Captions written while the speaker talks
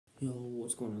Yo,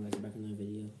 what's going on, guys? I'm back in another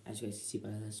video. As you guys can see by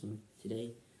the last one,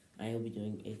 today I will be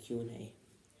doing a Q&A.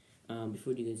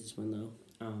 Before we do this one though,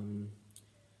 I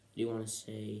do want to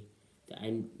say that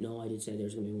I know I did say there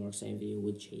was going to be a more exciting video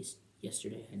with Chase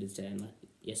yesterday. I did say that in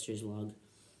yesterday's vlog,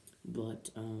 but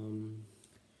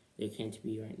there can't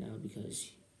be right now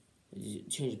because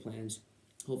change of plans.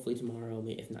 Hopefully tomorrow,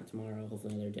 if not tomorrow,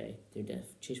 hopefully another day.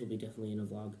 Chase will be definitely in a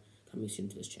vlog coming soon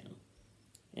to this channel.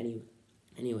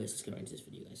 Anyways, let's get right into this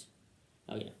video, guys.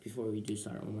 Oh yeah, before we do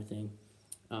start, one more thing.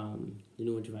 The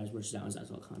new Winter Vibes merch is out on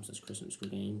Zaz.com. So that's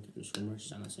Chris_Gang_merch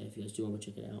is on that site if you guys do want to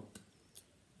check it out.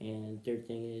 And third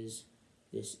thing is,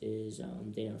 this is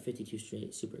day number 52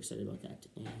 straight. Super excited about that.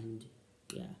 And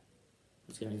yeah,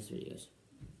 let's get right into this video, guys.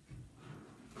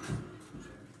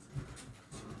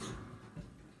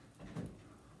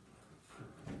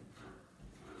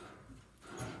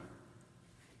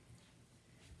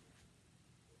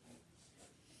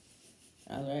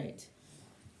 Alright.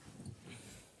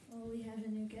 Well, we have a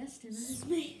new guest, and that is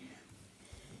me.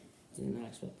 Did not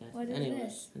expect that. What is Anyways,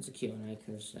 this? it's a Q&A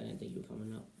because I didn't think you were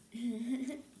coming up.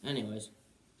 Anyways.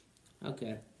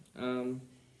 Okay.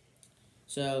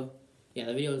 So, yeah,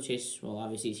 the video with Chase, well,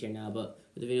 obviously he's here now, but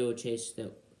the video with Chase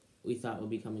that we thought would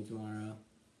be coming tomorrow,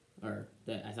 or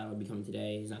that I thought would be coming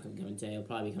today, he's not going to be coming today. He'll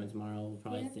probably be coming tomorrow. We'll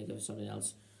probably think of something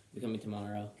else be coming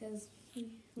tomorrow. Because we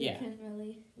couldn't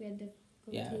really, we had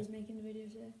difficulties making the video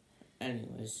today.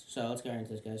 Anyways, so let's get right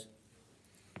into this, guys.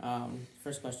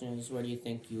 First question is, where do you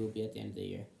think you will be at the end of the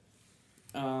year?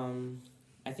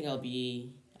 I think I'll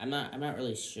be, I'm not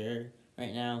really sure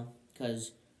right now,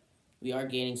 because we are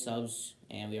gaining subs,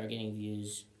 and we are getting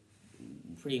views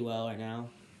pretty well right now,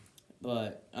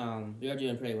 but, we are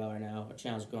doing pretty well right now. Our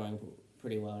channel's growing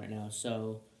pretty well right now,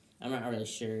 so I'm not really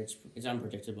sure. It's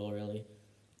unpredictable, really,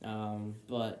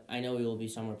 but I know we will be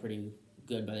somewhere pretty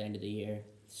good by the end of the year,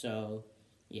 so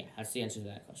yeah, that's the answer to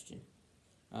that question.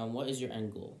 What is your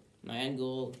end goal? My end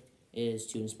goal is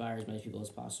to inspire as many people as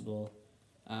possible.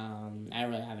 I don't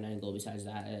really have an end goal besides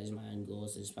that. That is my end goal,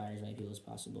 is to inspire as many people as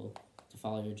possible to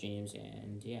follow your dreams,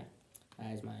 and yeah,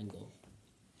 that is my end goal.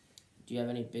 Do you have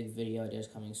any big video ideas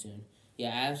coming soon? Yeah,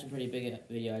 I have some pretty big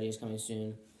video ideas coming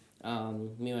soon.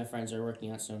 Me and my friends are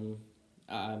working on some,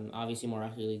 obviously more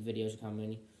Rocket League videos are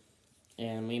coming.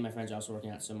 And me and my friends are also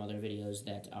working out some other videos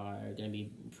that are going to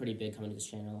be pretty big coming to this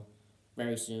channel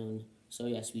very soon. So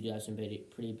yes, we do have some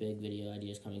pretty big video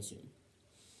ideas coming soon.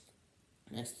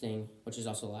 Next thing, which is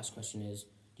also the last question, is,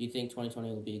 do you think 2020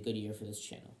 will be a good year for this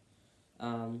channel?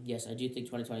 Yes, I do think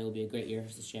 2020 will be a great year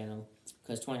for this channel,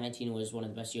 because 2019 was one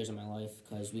of the best years of my life,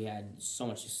 because we had so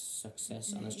much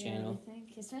success on this channel. I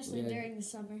think, especially during the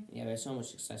summer. Yeah, we had so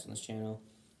much success on this channel.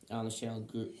 This channel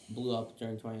blew up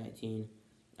during 2019.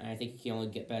 I think it can only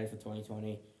get better for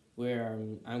 2020.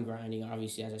 I'm grinding,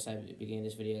 obviously, as I said at the beginning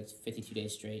of this video, it's 52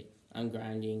 days straight. I'm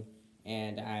grinding,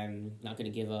 and I'm not going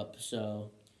to give up. So,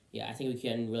 yeah, I think we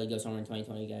can really go somewhere in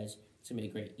 2020, guys. It's going to be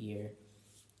a great year.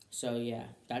 So, yeah,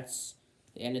 that's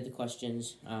the end of the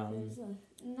questions. Not too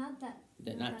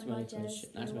many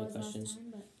questions.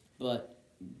 But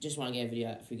just want to get a video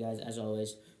out for you guys, as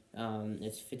always.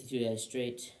 It's 52 days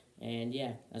straight. And,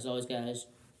 yeah, as always, guys,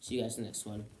 see you guys in the next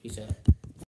one. Peace out.